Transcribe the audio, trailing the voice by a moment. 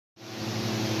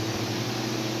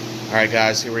Alright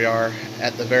guys, here we are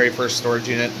at the very first storage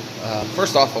unit.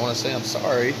 First off, I want to say I'm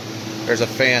sorry. There's a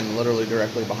fan literally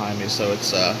directly behind me, so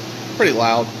it's pretty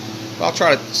loud. But I'll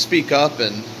try to speak up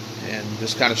and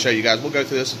just kind of show you guys. We'll go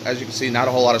through this. As you can see, not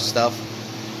a whole lot of stuff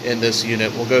in this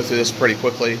unit. We'll go through this pretty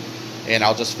quickly, and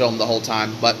I'll just film the whole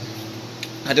time. But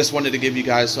I just wanted to give you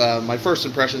guys my first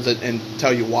impressions and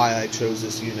tell you why I chose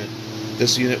this unit.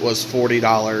 This unit was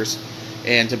 $40,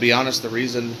 and to be honest, the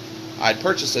reason I'd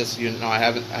purchased this unit, no, I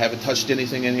haven't touched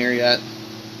anything in here yet,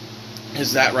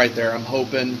 is that right there. I'm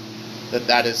hoping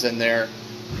that is in there.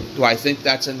 Do I think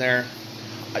that's in there?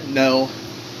 No,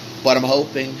 but I'm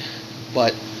hoping.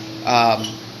 But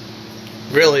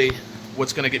really,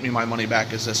 what's going to get me my money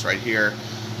back is this right here.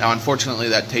 Now, unfortunately,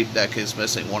 that tape deck is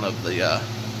missing one of the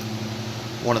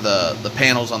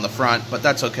panels on the front, but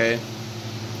that's okay.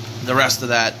 The rest of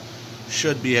that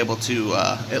should be able to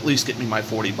at least get me my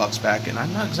 40 bucks back, and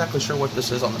I'm not exactly sure what this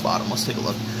is on the bottom. Let's take a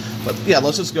look. But yeah,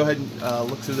 let's just go ahead and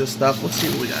look through this stuff. Let's see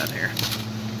what we got in here.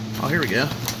 Oh, here we go.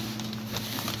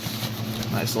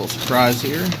 Nice little surprise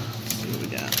here. Let's see what we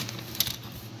got.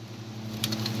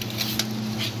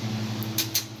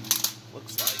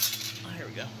 Looks like, oh, here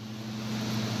we go.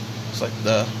 Looks like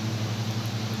the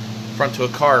front to a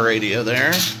car radio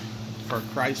there for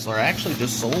Chrysler. I actually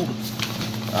just sold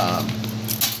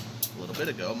bit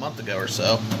ago, a month ago or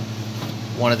so,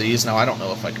 one of these. Now I don't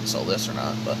know if I can sell this or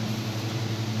not, but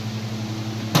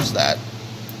what's that?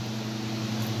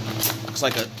 Looks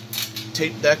like a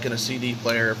tape deck and a CD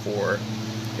player for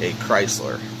a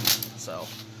Chrysler. So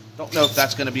don't know if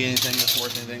that's going to be anything that's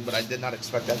worth anything, but I did not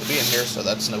expect that to be in here, so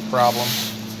that's no problem.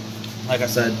 Like I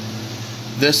said,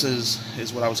 this is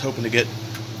what I was hoping to be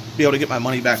able to get my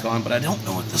money back on, but I don't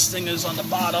know what this thing is on the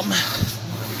bottom.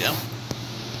 There we go.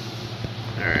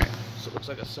 Alright. So it looks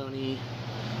like a Sony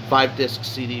 5-disc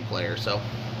CD player. So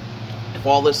if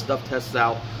all this stuff tests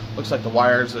out, looks like the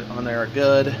wires on there are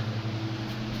good.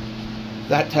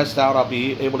 That tests out, I'll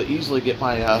be able to easily get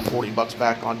my 40 bucks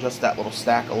back on just that little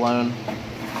stack alone.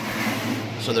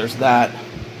 So there's that.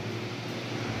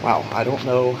 Wow, I don't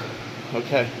know.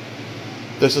 Okay.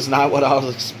 This is not what I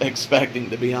was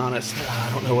expecting, to be honest. I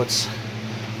don't know what's...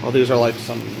 Well, these are like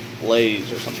some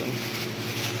Blaze or something.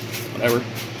 Whatever.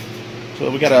 So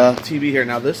we got a TV here.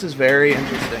 Now this is very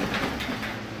interesting.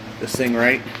 This thing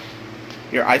right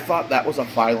here. I thought that was a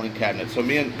filing cabinet. So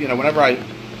me and, whenever I'm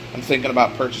thinking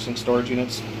about purchasing storage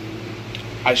units,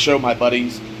 I show my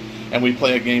buddies and we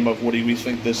play a game of what do we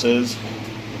think this is.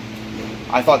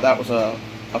 I thought that was a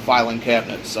filing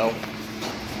cabinet. So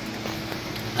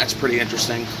that's pretty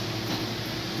interesting.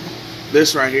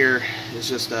 This right here is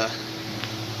just a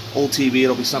old TV.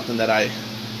 It'll be something that I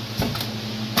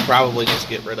probably just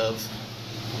get rid of.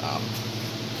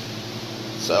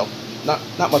 So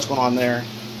not much going on there.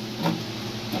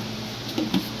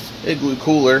 Igloo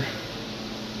cooler.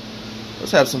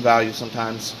 Let's have some value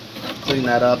sometimes. Clean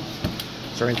that up.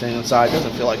 Is there anything inside?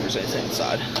 Doesn't feel like there's anything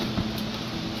inside.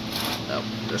 Nope,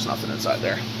 there's nothing inside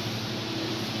there.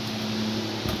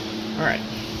 Alright.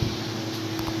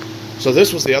 So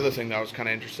this was the other thing that I was kind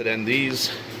of interested in.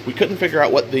 These, we couldn't figure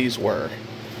out what these were.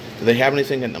 Do they have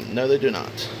anything in them? No, they do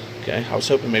not. Okay, I was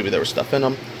hoping maybe there was stuff in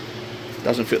them.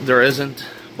 Doesn't feel, there isn't,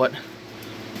 but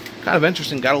kind of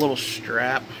interesting. Got a little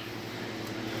strap.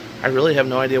 I really have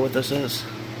no idea what this is.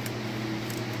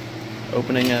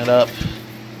 Opening it up,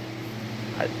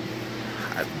 I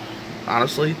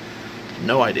honestly,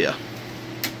 no idea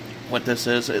what this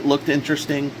is. It looked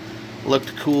interesting,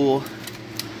 looked cool,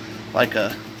 like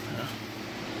got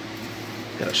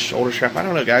a shoulder strap. I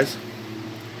don't know, guys.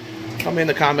 Tell me in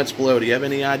the comments below, do you have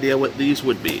any idea what these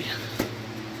would be?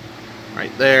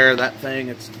 Right there, that thing,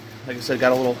 it's, like I said,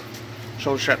 got a little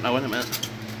shoulder strap. Now, wait a minute.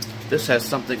 This has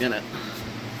something in it.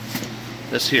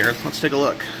 This here, let's take a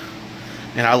look.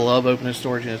 And I love opening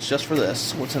storage units just for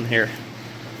this. What's in here?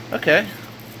 Okay.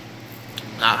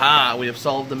 Aha, we have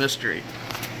solved the mystery.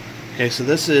 Okay, so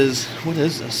this is, what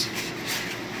is this?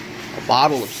 A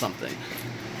bottle of something.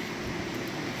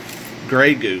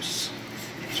 Grey Goose.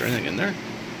 Is there anything in there?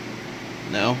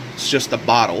 No, it's just a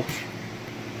bottle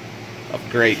of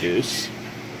Grey Goose.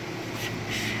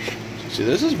 See,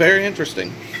 this is very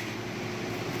interesting.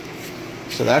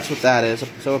 So that's what that is.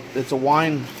 So it's a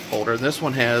wine holder. This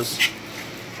one has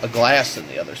a glass in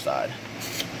the other side.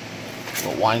 A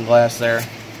little wine glass there.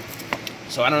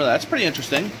 So I don't know, that's pretty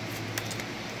interesting.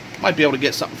 Might be able to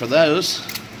get something for those.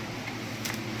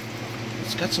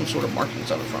 It's got some sort of markings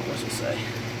on the front. What does it say?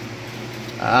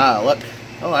 Ah, look.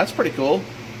 Oh, that's pretty cool.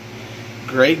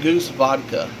 Grey Goose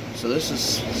vodka. So this is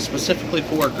specifically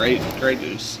for Grey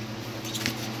Goose.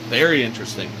 Very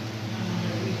interesting.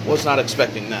 Was not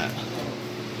expecting that.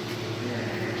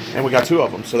 And we got 2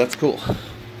 of them, so that's cool.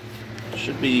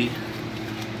 Should be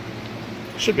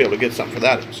able to get something for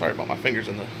that. Sorry about my fingers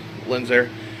in the lens there.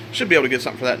 Should be able to get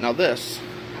something for that. Now this,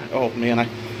 oh man,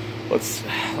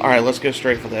 all right, let's go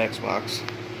straight for the Xbox.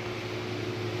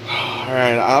 All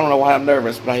right, I don't know why I'm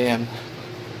nervous, but I am.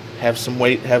 Have some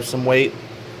weight, have some weight.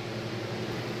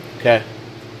 Okay.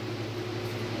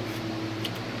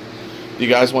 Do you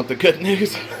guys want the good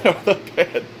news or the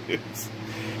bad news?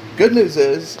 Good news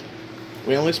is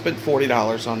we only spent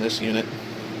 $40 on this unit,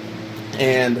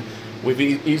 and we've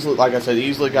easily, like I said,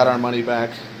 easily got our money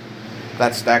back.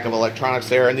 That stack of electronics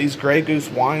there, and these Grey Goose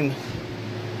wine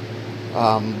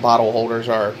bottle holders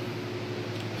are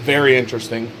very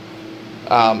interesting,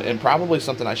 and probably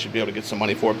something I should be able to get some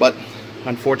money for, but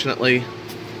unfortunately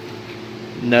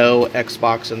no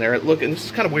Xbox in there. Look, and this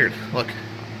is kind of weird. Look,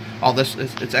 all this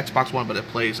is, it's Xbox One, but it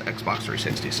plays Xbox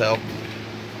 360. So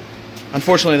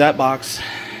unfortunately that box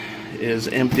is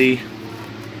empty.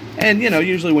 And you know,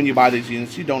 usually when you buy these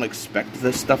units, you don't expect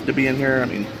this stuff to be in here. I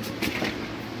mean,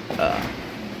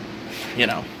 you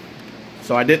know,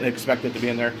 so I didn't expect it to be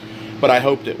in there, but I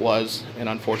hoped it was, and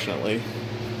unfortunately,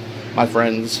 my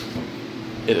friends,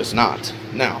 it is not.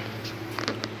 Now,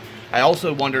 I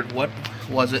also wondered what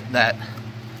was it that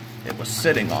it was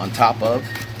sitting on top of,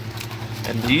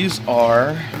 and these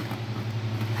are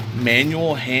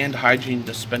manual hand hygiene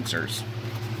dispensers.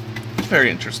 Very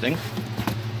interesting.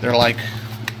 They're like,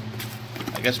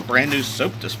 I guess, brand new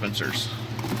soap dispensers.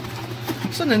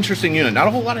 It's an interesting unit. Not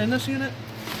a whole lot in this unit,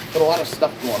 but a lot of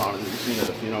stuff going on in this unit,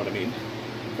 if you know what I mean.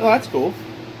 Oh, that's cool.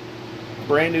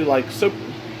 Brand new, like,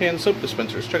 hand soap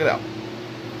dispensers. Check it out.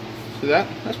 See that?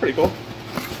 That's pretty cool.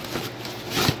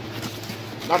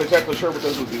 Not exactly sure what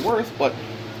those would be worth, but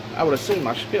I would assume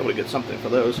I should be able to get something for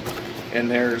those. And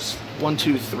there's 1,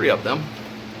 2, 3 of them.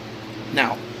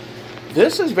 Now,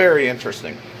 this is very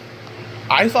interesting.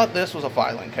 I thought this was a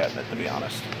filing cabinet, to be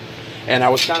honest. And I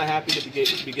was kind of happy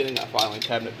to be getting that filing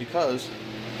cabinet because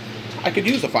I could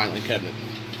use a filing cabinet.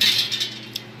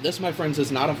 This, my friends,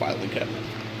 is not a filing cabinet.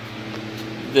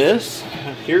 This,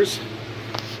 here's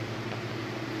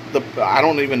the, I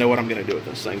don't even know what I'm going to do with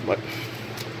this thing, but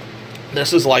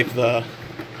this is like the,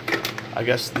 I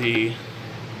guess, the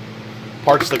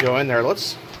parts that go in there.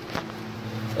 Let's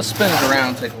spin it around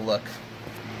and take a look.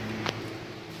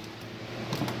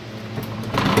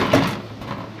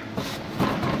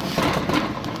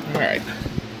 Alright.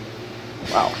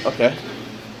 Wow, okay.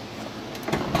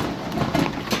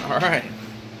 Alright.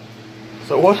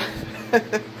 So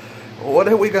what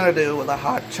are we going to do with a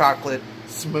hot chocolate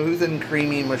smooth and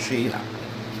creamy machine?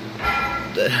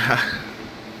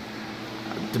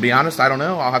 To be honest, I don't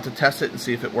know. I'll have to test it and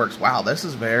see if it works. Wow, this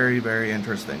is very, very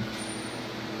interesting.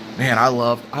 Man, I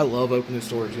love opening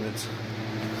storage units.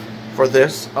 For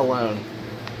this alone,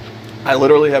 I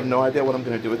literally have no idea what I'm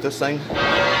going to do with this thing,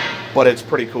 but it's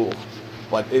pretty cool.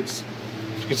 But it's,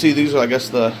 you can see these are, I guess,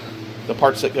 the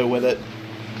parts that go with it.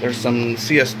 There's some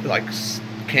CS, like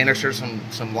canisters,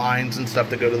 some lines and stuff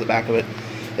that go to the back of it.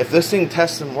 If this thing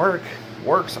tests and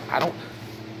works, I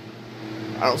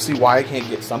don't see why I can't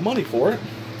get some money for it,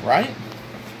 right?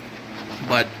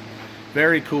 But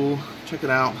very cool. Check it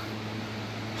out.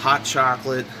 Hot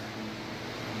chocolate,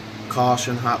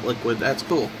 caution, hot liquid. That's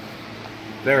cool.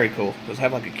 Very cool. Does it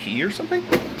have like a key or something?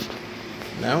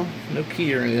 No, no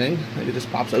key or anything. It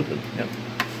just pops open. Yep.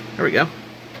 There we go.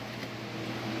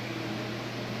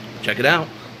 Check it out.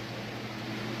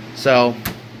 So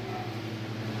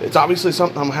it's obviously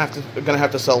something I'm gonna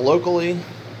have to sell locally,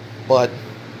 but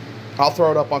I'll throw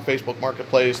it up on Facebook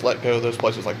Marketplace, Let Go, those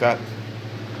places like that,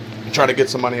 and try to get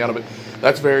some money out of it.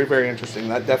 That's very, very interesting.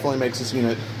 That definitely makes this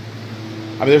unit,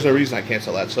 I mean, there's no reason I can't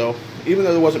sell that. So even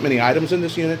though there wasn't many items in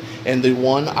this unit, and the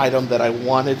one item that I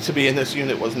wanted to be in this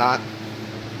unit was not,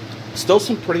 still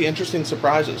some pretty interesting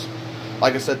surprises.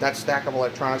 Like I said, that stack of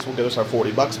electronics will get us our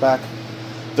 40 bucks back.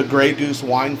 The Grey Goose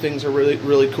wine things are really,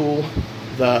 really cool.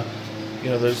 The, you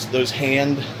know, those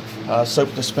hand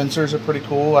soap dispensers are pretty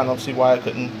cool. I don't see why I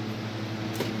couldn't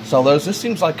sell those. This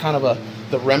seems like kind of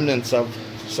the remnants of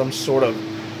some sort of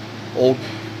old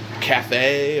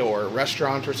cafe or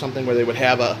restaurant or something where they would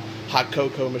have a hot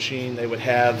cocoa machine. They would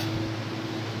have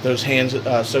those hand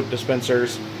soap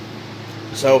dispensers.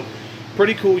 So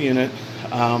pretty cool unit.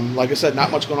 Like I said, not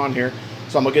much going on here.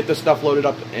 So I'm gonna get this stuff loaded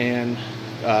up and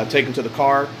taken to the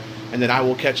car, and then I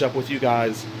will catch up with you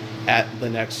guys at the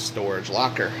next storage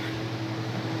locker.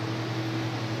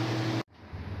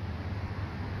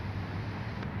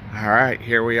 Alright,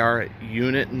 here we are at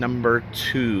unit number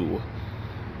 2.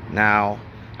 Now,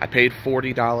 I paid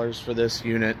 $40 for this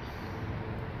unit.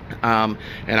 And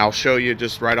I'll show you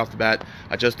just right off the bat.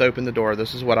 I just opened the door.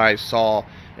 This is what I saw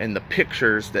in the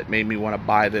pictures that made me want to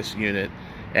buy this unit,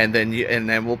 and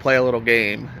then we'll play a little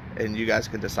game and you guys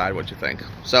can decide what you think.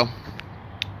 So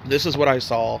this is what I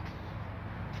saw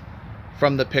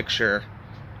from the picture.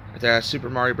 There's Super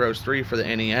Mario Bros. 3 for the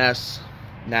NES.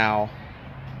 Now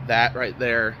that right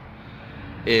there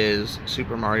is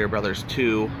Super Mario Brothers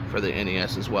 2 for the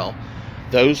NES as well.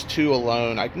 Those two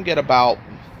alone, I can get about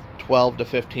 $12 to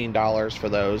 $15 for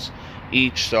those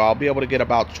each, so I'll be able to get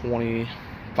about $25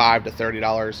 to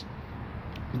 $30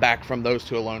 back from those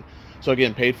two alone. So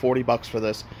again, paid 40 bucks for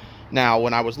this. Now,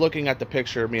 when I was looking at the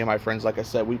picture, me and my friends, like I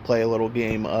said, we play a little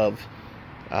game of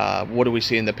what do we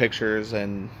see in the pictures,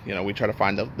 and you know, we try to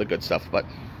find the good stuff. But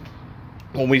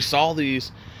when we saw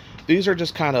these are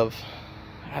just kind of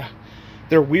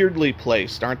they're weirdly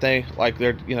placed, aren't they? Like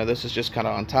they're, you know, this is just kind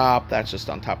of on top, that's just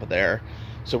on top of there.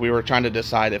 So we were trying to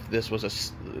decide if this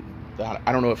was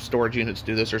I don't know if storage units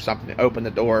do this or something. Open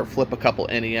the door, flip a couple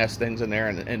NES things in there,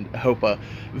 and hope a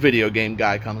video game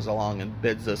guy comes along and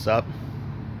bids this up.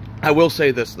 I will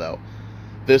say this though,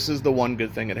 this is the one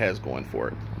good thing it has going for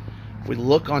it. If we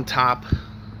look on top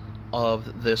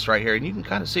of this right here, and you can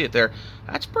kind of see it there,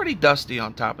 that's pretty dusty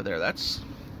on top of there. That's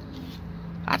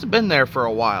been there for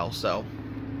a while, so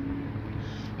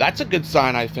that's a good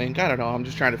sign, I think. I don't know, I'm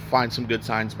just trying to find some good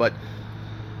signs, but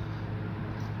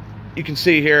you can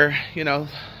see here, you know,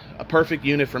 a perfect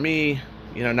unit for me.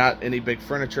 You know, not any big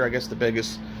furniture. I guess the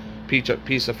biggest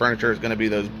piece of furniture is going to be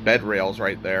those bed rails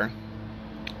right there.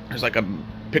 There's like a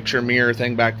picture mirror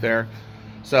thing back there.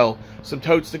 So some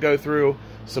totes to go through,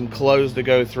 some clothes to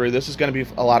go through. This is going to be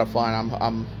a lot of fun.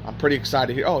 I'm pretty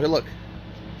excited here. Oh, here, look,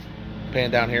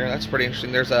 pan down here. That's pretty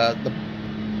interesting. There's the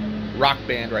rock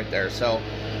band right there. So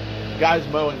guys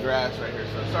mowing grass right here.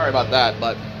 So sorry about that,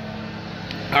 but.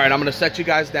 All right, I'm going to set you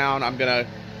guys down. I'm going to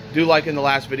do like in the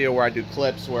last video where I do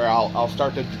clips, where I'll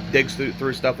start to dig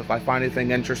through stuff. If I find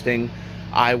anything interesting,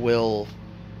 I will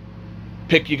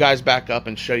pick you guys back up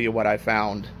and show you what I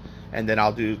found. And then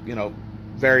I'll do, you know,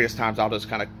 various times I'll just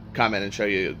kind of come in and show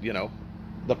you, you know,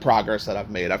 the progress that I've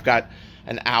made. I've got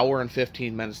an hour and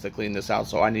 15 minutes to clean this out,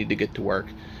 so I need to get to work.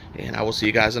 And I will see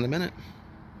you guys in a minute.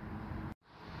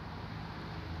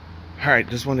 All right,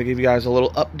 just wanted to give you guys a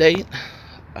little update.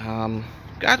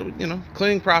 You know,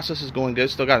 cleaning process is going good.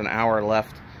 Still got an hour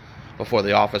left before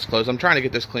the office closes. I'm trying to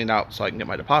get this cleaned out so I can get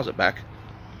my deposit back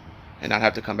and not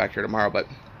have to come back here tomorrow. But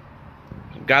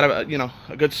got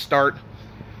a good start.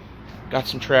 Got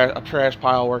some trash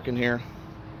pile working here.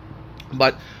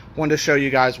 But wanted to show you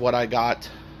guys what I got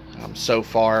so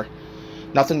far.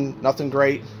 Nothing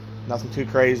great, nothing too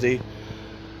crazy.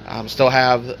 Still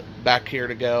have back here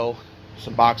to go.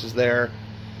 Some boxes there.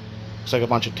 Looks like a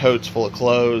bunch of totes full of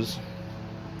clothes.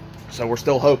 So we're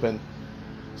still hoping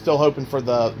for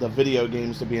the video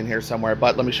games to be in here somewhere.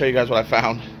 But let me show you guys what I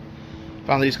found.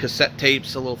 Found these cassette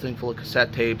tapes, a little thing full of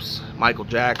cassette tapes. Michael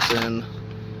Jackson,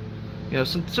 you know,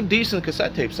 some decent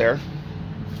cassette tapes there.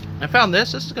 I found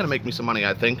this. This is gonna make me some money,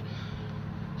 I think.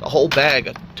 A whole bag,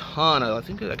 a ton of.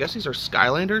 I guess these are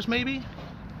Skylanders, maybe.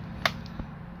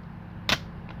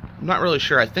 I'm not really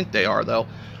sure. I think they are though.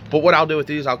 But what I'll do with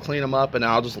these, I'll clean them up and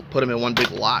I'll just put them in one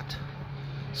big lot.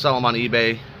 Sell them on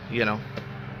eBay, you know.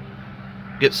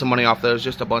 Get some money off those.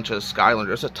 Just a bunch of Skylanders.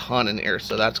 There's a ton in here,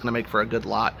 so that's going to make for a good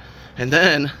lot. And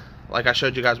then, like I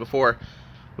showed you guys before,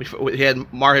 we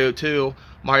had Mario 2,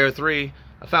 Mario 3.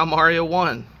 I found Mario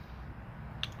 1.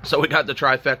 So we got the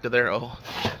trifecta there. Oh,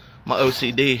 my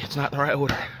OCD. It's not in the right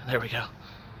order. There we go.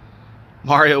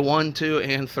 Mario 1, 2,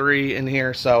 and 3 in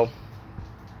here. So,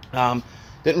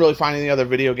 didn't really find any other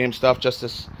video game stuff, just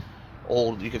this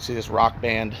old, you can see this Rock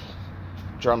Band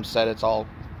drum set. It's all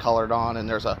colored on, and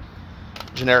there's a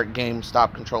generic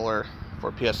GameStop controller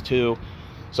for PS2.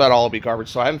 So that'll all be garbage.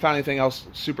 So I haven't found anything else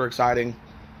super exciting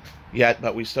yet,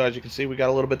 but we still, as you can see, we got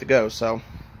a little bit to go. So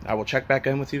I will check back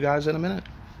in with you guys in a minute.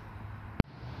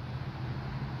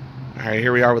 All right,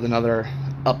 here we are with another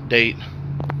update.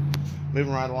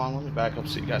 Moving right along. Let me back up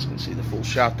so you guys can see the full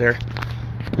shot there.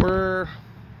 We're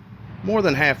more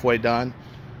than halfway done.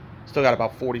 Still got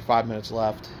about 45 minutes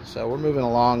left, so we're moving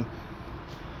along.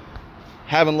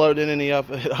 Haven't loaded any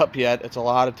up yet. It's a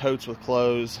lot of totes with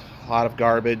clothes, a lot of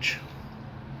garbage.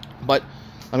 But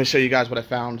let me show you guys what I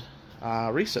found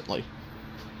recently.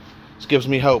 This gives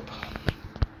me hope.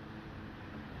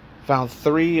 Found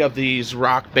 3 of these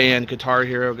Rock Band Guitar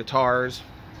Hero guitars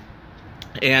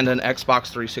and an Xbox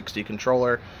 360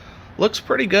 controller. Looks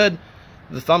pretty good.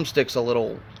 The thumbstick's a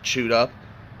little chewed up,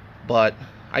 but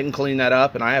I can clean that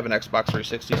up, and I have an Xbox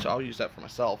 360, so I'll use that for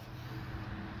myself.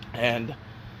 And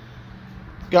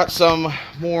Got some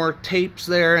more tapes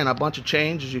there and a bunch of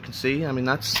change, as you can see. I mean,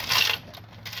 that's,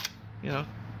 you know,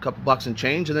 a couple bucks and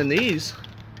change. And then these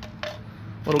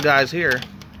little guys here,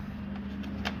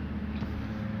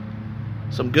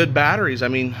 some good batteries. I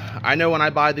mean, I know when I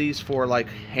buy these for like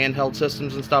handheld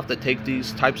systems and stuff that take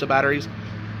these types of batteries,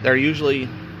 they're usually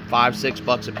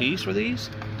 $5-6 a piece for these.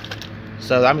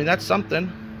 So I mean, that's something.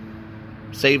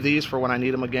 Save these for when I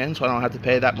need them again, so I don't have to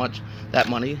pay that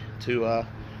money to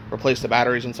replace the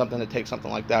batteries in something that takes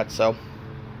something like that. So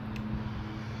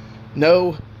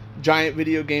no giant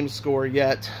video game score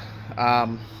yet.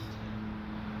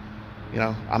 You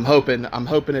know, I'm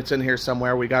hoping it's in here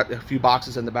somewhere. We got a few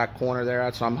boxes in the back corner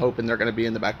there, so I'm hoping they're going to be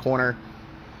in the back corner.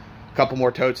 A couple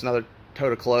more totes, another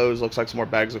tote of clothes. Looks like some more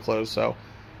bags of clothes. So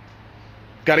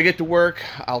got to get to work.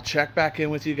 I'll check back in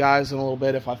with you guys in a little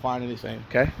bit if I find anything.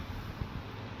 Okay.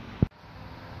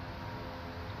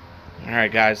 All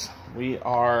right, guys. We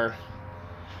are.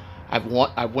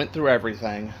 I went through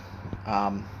everything.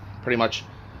 Pretty much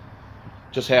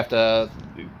just have to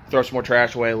throw some more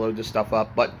trash away, load this stuff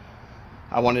up. But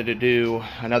I wanted to do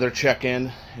another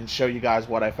check-in and show you guys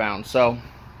what I found. So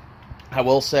I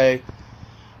will say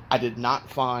I did not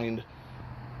find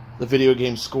the video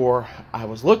game score I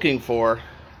was looking for,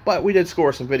 but we did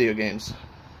score some video games.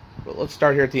 But let's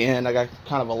start here at the end. I got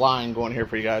kind of a line going here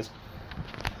for you guys.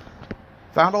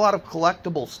 Found a lot of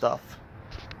collectible stuff,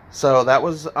 so that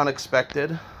was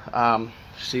unexpected.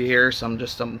 See here some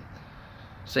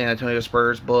San Antonio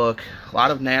Spurs book, a lot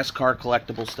of NASCAR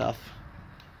collectible stuff.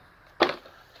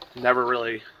 Never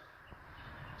really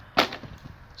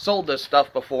sold this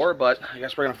stuff before, but I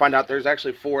guess we're gonna find out. There's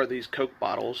actually 4 of these Coke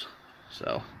bottles.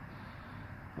 So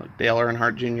look, Dale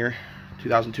Earnhardt Jr.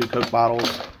 2002 Coke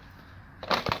bottles.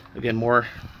 Again, more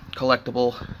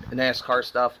collectible NASCAR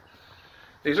stuff.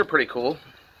 These are pretty cool.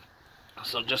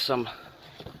 So just some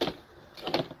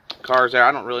cars there.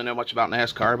 I don't really know much about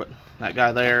NASCAR, but that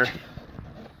guy there,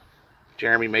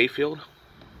 Jeremy Mayfield.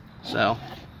 So,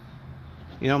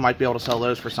 you know, might be able to sell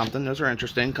those for something. Those are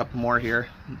interesting. A couple more here.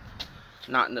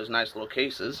 Not in those nice little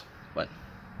cases, but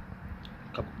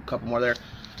a couple more there.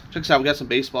 Check this out. We got some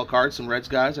baseball cards, some Reds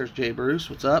guys. There's Jay Bruce.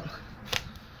 What's up?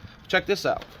 Check this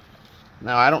out.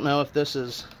 Now, I don't know if this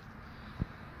is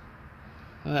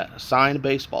signed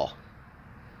baseball.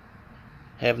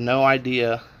 Have no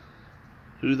idea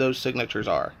who those signatures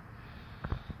are.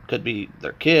 Could be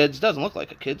their kids. Doesn't look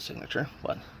like a kid's signature,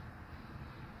 but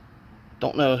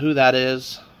don't know who that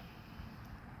is.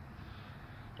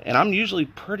 And I'm usually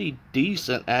pretty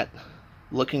decent at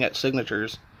looking at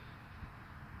signatures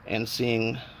and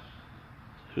seeing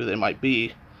who they might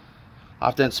be. I'll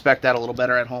have to inspect that a little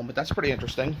better at home, but that's pretty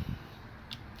interesting.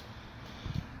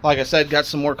 Like I said, got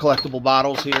some more collectible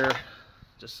bottles here.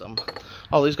 Just some,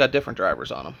 oh, these got different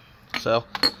drivers on them. So,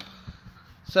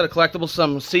 set of collectibles,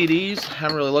 some CDs.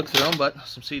 Haven't really looked through them, but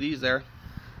some CDs there.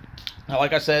 Now,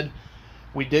 like I said,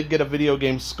 we did get a video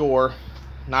game score.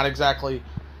 Not exactly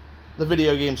the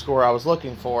video game score I was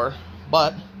looking for,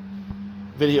 but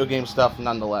video game stuff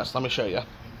nonetheless. Let me show you.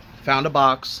 Found a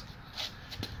box.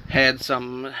 Had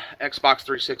some Xbox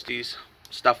 360s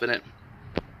stuff in it.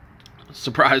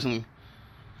 Surprising.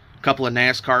 A couple of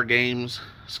NASCAR games.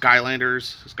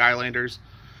 Skylanders.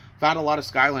 Found a lot of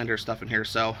Skylander stuff in here,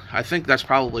 so I think that's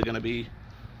probably going to be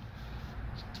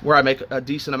where I make a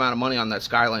decent amount of money on that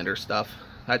Skylander stuff.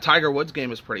 That Tiger Woods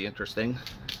game is pretty interesting.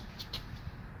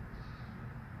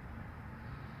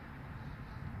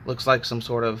 Looks like some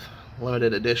sort of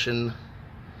limited edition.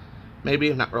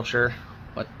 Maybe, I'm not real sure,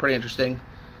 but pretty interesting.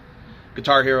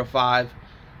 Guitar Hero 5.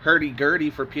 Hurdy-Gurdy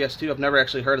for PS2. I've never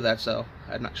actually heard of that, so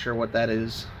I'm not sure what that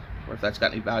is, or if that's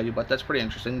got any value, but that's pretty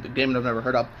interesting. The game I've never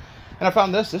heard of. And I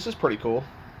found this. This is pretty cool.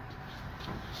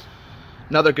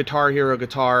 Another Guitar Hero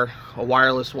guitar, a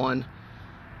wireless one.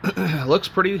 Looks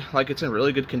pretty like it's in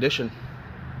really good condition.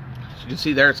 As you can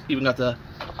see there, it's even got the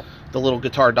little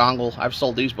guitar dongle. I've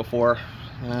sold these before,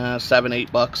 $7-8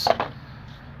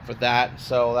 for that.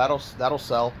 So that'll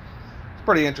sell. It's a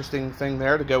pretty interesting thing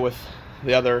there to go with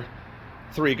the other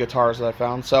 3 guitars that I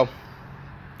found. So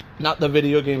not the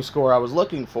video game score I was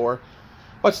looking for,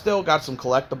 but still got some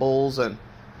collectibles and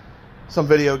some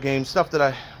video game stuff that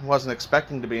I wasn't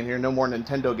expecting to be in here. No more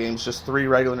Nintendo games, just 3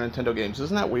 regular Nintendo games.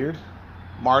 Isn't that weird?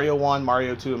 Mario 1,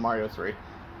 Mario 2, and Mario 3.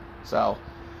 So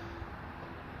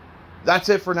that's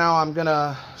it for now. I'm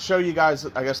gonna show you guys,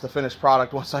 I guess, the finished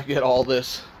product once I get all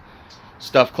this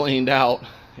stuff cleaned out,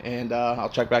 and I'll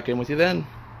check back in with you then.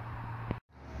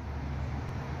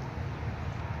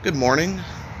 Good morning.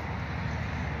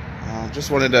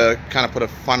 Just wanted to kind of put a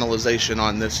finalization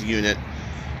on this unit.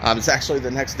 It's actually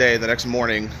the next day, the next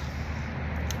morning.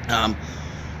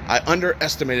 I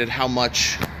underestimated how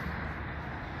much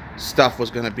stuff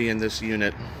was going to be in this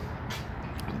unit,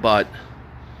 but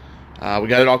we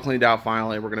got it all cleaned out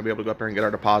finally. We're going to be able to go up there and get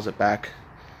our deposit back.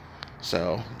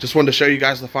 So just wanted to show you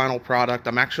guys the final product.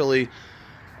 I'm actually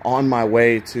on my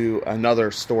way to another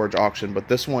storage auction, but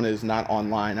this one is not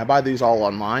online. I buy these all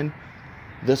online.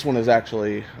 This one is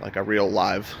actually like a real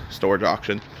live storage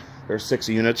auction. There's 6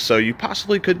 units, so you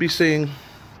possibly could be seeing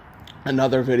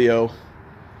another video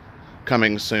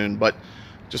coming soon, but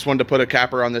just wanted to put a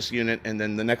capper on this unit, and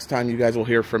then the next time you guys will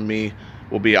hear from me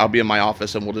I'll be in my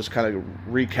office, and we'll just kind of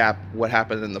recap what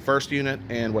happened in the first unit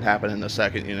and what happened in the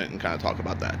second unit and kind of talk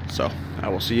about that. So I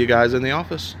will see you guys in the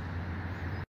office.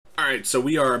 Alright, so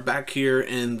we are back here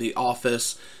in the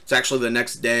office. It's actually the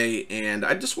next day, and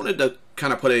I just wanted to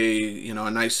kind of put a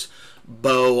nice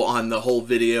bow on the whole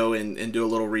video and do a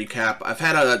little recap. I've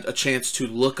had a chance to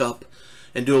look up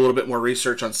and do a little bit more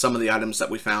research on some of the items that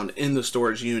we found in the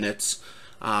storage units.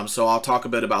 So I'll talk a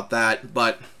bit about that,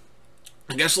 but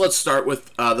I guess let's start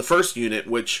with the first unit,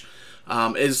 which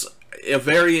is a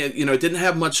very, it didn't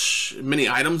have many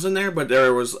items in there, but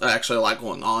there was actually a lot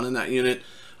going on in that unit.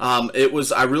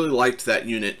 I really liked that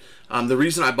unit. The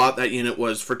reason I bought that unit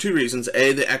was for 2 reasons.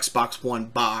 A, the Xbox One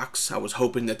box. I was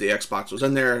hoping that the Xbox was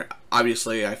in there.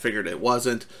 Obviously, I figured it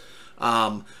wasn't.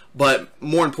 But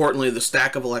more importantly, the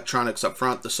stack of electronics up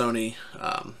front, the Sony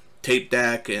tape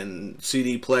deck and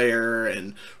CD player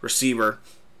and receiver.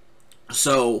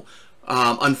 So,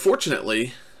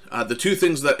 unfortunately, the 2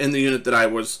 things that in the unit that I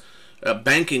was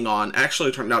banking on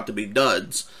actually turned out to be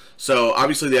duds. So,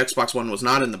 obviously, the Xbox One was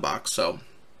not in the box. So,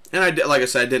 and like I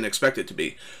said, I didn't expect it to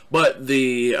be. But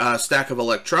the stack of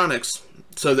electronics,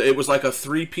 so it was like a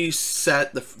 3-piece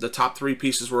set. The top 3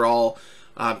 pieces were all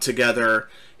together,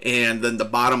 and then the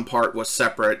bottom part was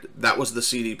separate. That was the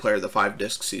CD player, the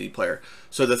 5-disc CD player.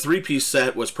 So the 3-piece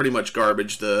set was pretty much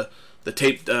garbage. The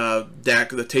tape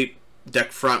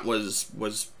deck front was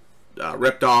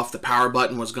ripped off. The power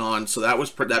button was gone. So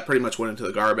that pretty much went into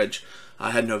the garbage.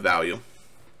 Had no value.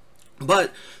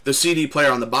 But the CD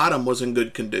player on the bottom was in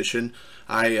good condition.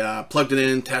 I plugged it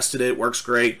in, tested it, works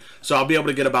great. So I'll be able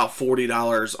to get about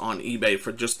 $40 on eBay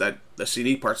for just the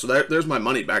CD part. So there's my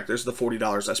money back. There's the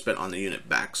 $40 I spent on the unit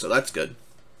back. So that's good.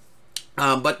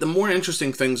 But the more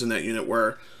interesting things in that unit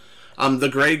were the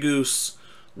Grey Goose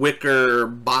wicker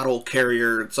bottle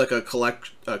carrier. It's like a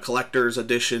collector's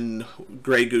edition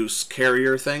Grey Goose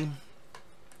carrier thing.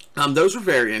 Those were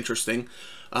very interesting.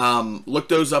 Look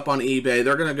those up on eBay.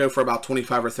 They're going to go for about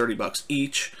 25 or 30 bucks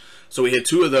each. So we had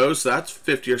 2 of those, so that's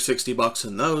 50 or 60 bucks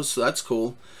in those, so that's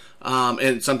cool.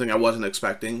 And something I wasn't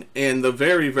expecting. And the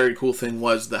very, very cool thing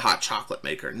was the hot chocolate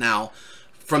maker. Now,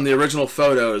 from the original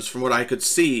photos, from what I could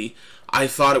see, I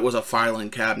thought it was a filing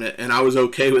cabinet, and I was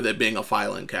okay with it being a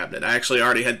filing cabinet. I actually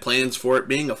already had plans for it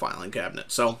being a filing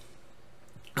cabinet. So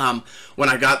when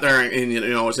I got there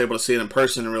and I was able to see it in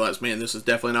person and realized, man, this is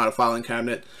definitely not a filing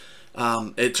cabinet,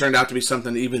 it turned out to be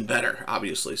something even better,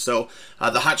 obviously. So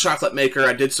the hot chocolate maker,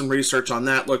 I did some research on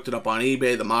that, looked it up on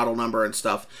eBay, the model number and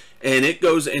stuff, and it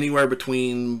goes anywhere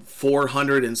between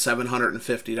 $400 and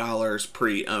 $750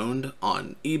 pre-owned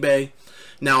on eBay.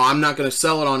 Now, I'm not going to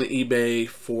sell it on eBay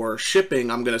for shipping.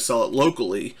 I'm going to sell it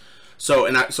locally. So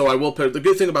I will put, the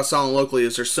good thing about selling locally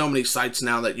is there's so many sites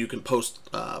now that you can post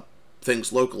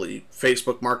things locally.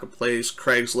 Facebook Marketplace,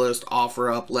 Craigslist,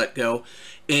 OfferUp, Letgo,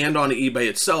 and on eBay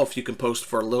itself you can post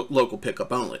for local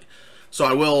pickup only.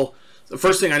 So the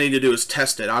first thing I need to do is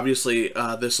test it. Obviously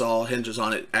this all hinges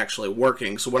on it actually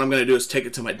working. So what I'm going to do is take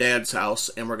it to my dad's house,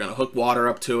 and we're going to hook water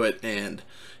up to it, and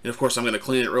of course I'm going to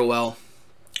clean it real well.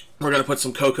 We're going to put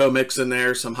some cocoa mix in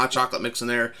there, some hot chocolate mix in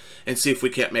there, and see if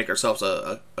we can't make ourselves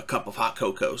a cup of hot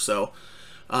cocoa. So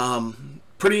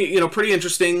pretty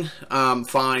interesting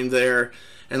find there.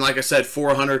 And like I said,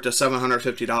 $400 to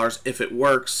 $750 if it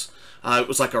works. It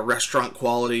was like a restaurant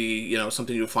quality,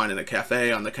 something you would find in a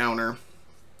cafe on the counter.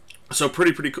 So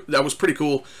that was pretty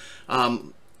cool.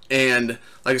 And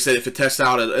like I said, if it tests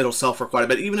out, it'll sell for quite a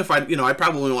bit. Even if I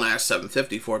probably want to ask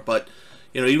 $750 for it, but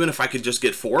even if I could just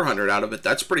get $400 out of it,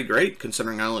 that's pretty great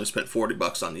considering I only spent 40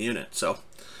 bucks on the unit. So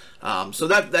so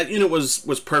that unit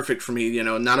was perfect for me.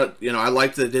 I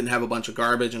liked that it didn't have a bunch of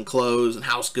garbage and clothes and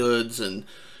house goods and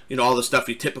all the stuff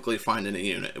you typically find in a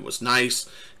unit. It was nice,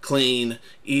 clean,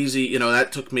 easy.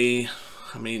 That took me,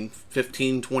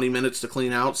 15-20 minutes to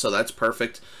clean out, so that's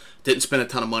perfect. Didn't spend a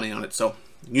ton of money on it. So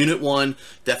unit 1,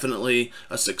 definitely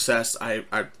a success.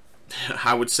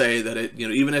 I would say that it,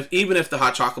 even if the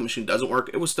hot chocolate machine doesn't work,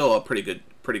 it was still a pretty good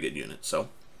unit. So, all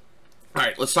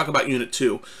right, let's talk about unit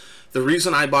 2. The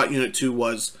reason I bought unit 2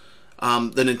 was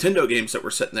the Nintendo games that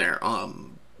were sitting there.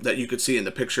 that you could see in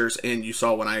the pictures and you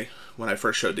saw when I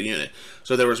first showed the unit.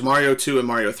 So there was Mario 2 and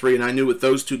Mario 3, and I knew with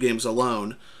those two games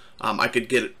alone, I could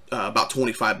get about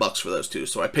 25 bucks for those two.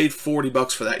 So I paid 40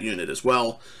 bucks for that unit as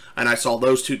well, and I saw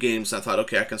those two games, and I thought,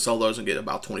 okay, I can sell those and get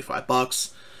about 25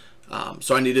 bucks.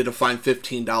 So I needed to find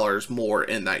 $15 more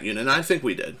in that unit, and I think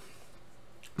we did.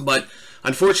 But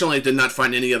unfortunately, I did not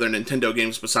find any other Nintendo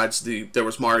games besides there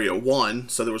was Mario 1,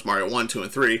 so there was Mario 1, 2,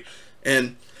 and 3,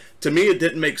 and to me, it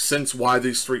didn't make sense why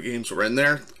these three games were in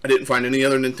there. I didn't find any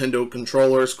other Nintendo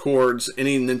controllers, cords,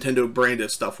 any Nintendo branded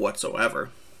stuff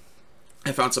whatsoever.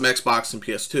 I found some Xbox and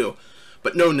PS2,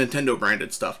 but no Nintendo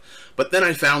branded stuff. But then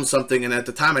I found something, and at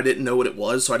the time I didn't know what it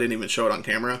was, so I didn't even show it on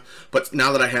camera. But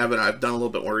now that I have it, I've done a little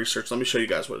bit more research. Let me show you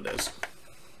guys what it is.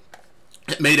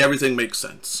 It made everything make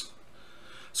sense.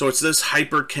 So it's this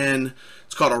Hyper Ken.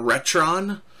 It's called a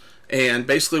Retron. And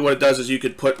basically what it does is you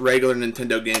could put regular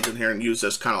Nintendo games in here and use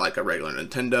this kind of like a regular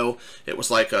Nintendo. It was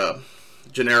like a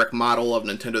generic model of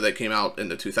Nintendo that came out in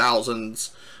the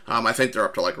 2000s. I think they're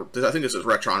up to like, I think this is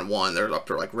Retron 1. They're up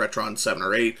to like Retron 7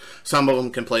 or 8. Some of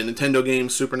them can play Nintendo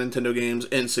games, Super Nintendo games,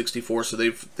 N64. So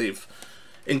they've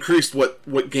increased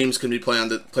what games can be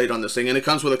played on this thing. And it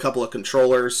comes with a couple of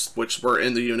controllers, which were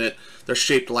in the unit. They're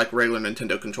shaped like regular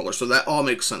Nintendo controllers. So that all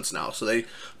makes sense now. So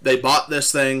they bought this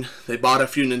thing. They bought a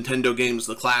few Nintendo games,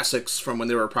 the classics from when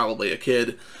they were probably a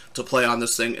kid, to play on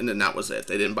this thing. And then that was it.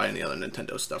 They didn't buy any other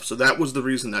Nintendo stuff. So that was the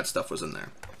reason that stuff was in there.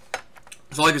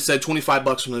 So like I said, 25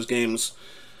 bucks from those games,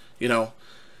 you know.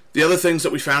 The other things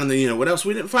that we found in the, you know, what else?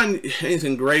 We didn't find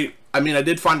anything great. I mean, I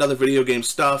did find other video game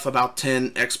stuff, about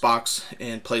 10 Xbox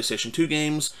and PlayStation 2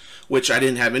 games, which I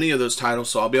didn't have any of those titles,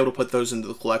 so I'll be able to put those into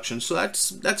the collection. So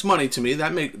that's money to me.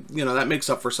 That makes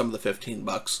up for some of the 15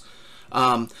 bucks.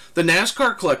 The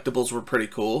NASCAR collectibles were pretty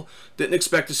cool. Didn't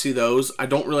expect to see those. I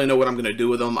don't really know what I'm going to do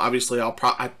with them. Obviously,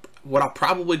 what I'll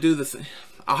probably do,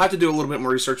 I'll have to do a little bit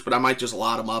more research, but I might just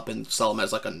lot them up and sell them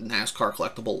as like a NASCAR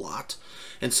collectible lot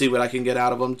and see what I can get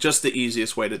out of them. Just the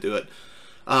easiest way to do it.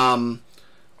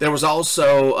 There was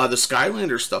also the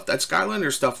Skylander stuff. That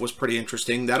Skylander stuff was pretty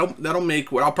interesting. That'll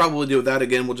make what I'll probably do with that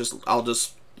again. I'll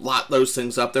just lot those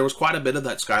things up. There was quite a bit of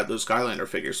those Skylander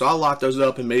figures, so I'll lot those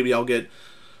up and maybe I'll get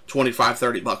 25,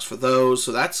 30 bucks for those.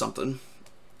 So that's something.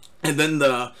 And then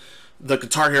the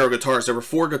Guitar Hero guitars. There were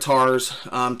 4 guitars. 2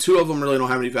 of them really don't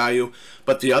have any value,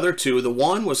 but the other 2, the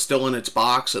one was still in its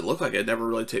box. It looked like it had never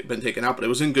really been taken out, but it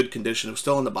was in good condition. It was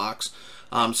still in the box.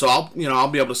 So I'll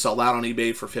be able to sell that on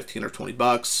eBay for 15 or 20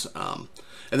 bucks. And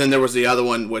then there was the other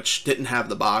one which didn't have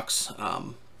the box,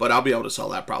 but I'll be able to sell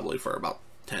that probably for about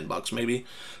 10 bucks maybe.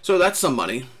 So that's some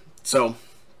money. So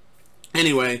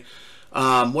anyway,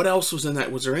 what else was in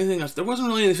that? Was there anything else? There wasn't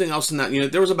really anything else in that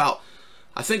unit. There was about,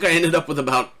 I think I ended up with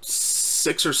about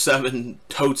 6 or 7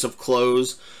 totes of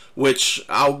clothes, which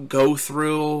I'll go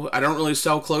through. I don't really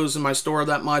sell clothes in my store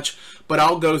that much, but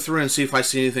I'll go through and see if I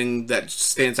see anything that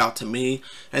stands out to me,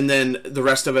 and then the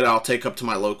rest of it I'll take up to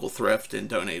my local thrift and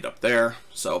donate up there.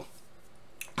 So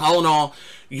all in all,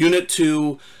 Unit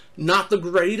 2, not the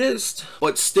greatest,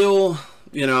 but still,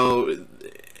 you know,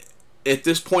 at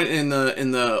this point in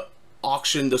the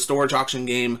auction, the storage auction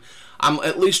game, I'm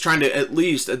at least trying to, at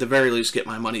the very least, get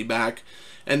my money back.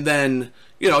 And then,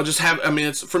 you know, just have, I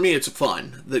mean, for me, it's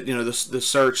fun. That, you know, the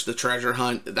search, the treasure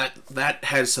hunt, that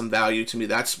has some value to me.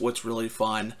 That's what's really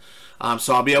fun.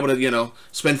 So I'll be able to, you know,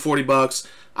 spend 40 bucks.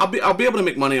 I'll be able to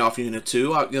make money off Unit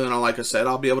 2. You know, like I said,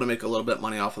 I'll be able to make a little bit of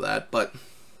money off of that. But,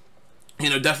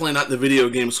 you know, definitely not the video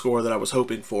game score that I was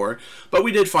hoping for. But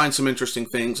we did find some interesting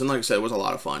things. And like I said, it was a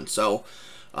lot of fun. So,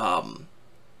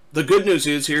 the good news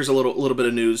is, here's a little bit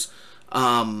of news.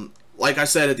 Like I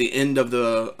said at the end of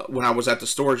when I was at the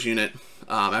storage unit,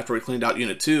 after we cleaned out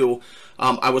Unit 2,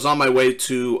 I was on my way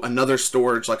to another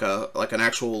storage, like an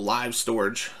actual live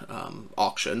storage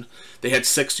auction. They had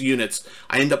 6 units.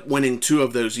 I ended up winning 2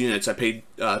 of those units. I paid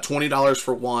 $20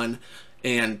 for one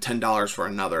and $10 for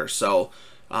another. So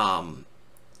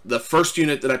the first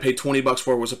unit that I paid 20 bucks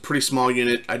for was a pretty small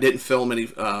unit. I didn't film any.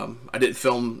 I didn't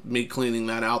film me cleaning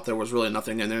that out. There was really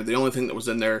nothing in there. The only thing that was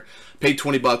in there, paid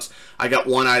 20 bucks. I got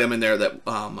one item in there that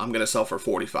I'm going to sell for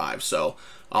 45. So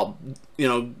I'll, you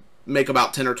know, make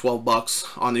about 10 or 12 bucks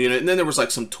on the unit. And then there was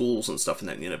like some tools and stuff in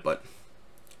that unit. But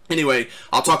anyway,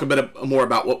 I'll talk a bit more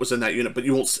about what was in that unit, but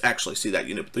you won't actually see that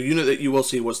unit. The unit that you will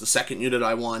see was the second unit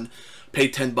I won.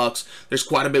 Paid 10 bucks. There's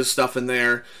quite a bit of stuff in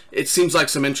there. It seems like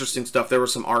some interesting stuff. There were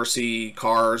some RC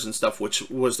cars and stuff, which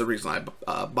was the reason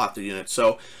I bought the unit.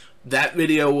 So that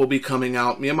video will be coming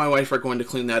out. Me and my wife are going to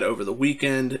clean that over the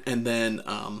weekend, and then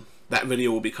that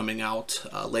video will be coming out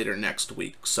later next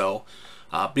week. So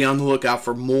be on the lookout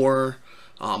for more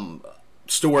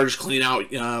storage clean out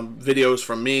videos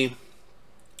from me.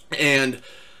 And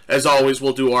as always,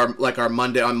 we'll do our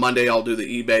Monday. On Monday, I'll do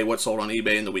the eBay, what's sold on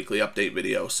eBay, and the weekly update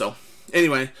video. So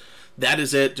anyway, that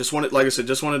is it. Just wanted, like I said,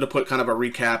 just wanted to put kind of a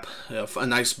recap, a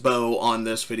nice bow on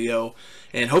this video.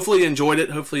 And hopefully you enjoyed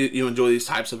it. Hopefully you enjoy these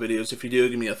types of videos. If you do,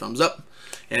 give me a thumbs up.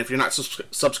 And if you're not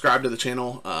subscribed to the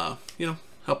channel, you know,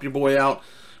 help your boy out.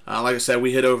 Like I said,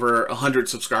 we hit over 100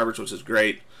 subscribers, which is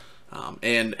great.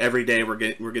 And every day we're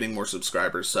getting more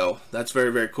subscribers, so that's very,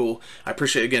 very cool. I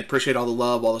appreciate all the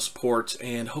love, all the support,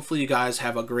 and hopefully you guys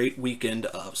have a great weekend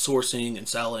of sourcing and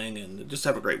selling, and just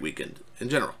have a great weekend in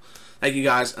general. Thank you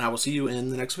guys, and I will see you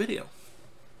in the next video.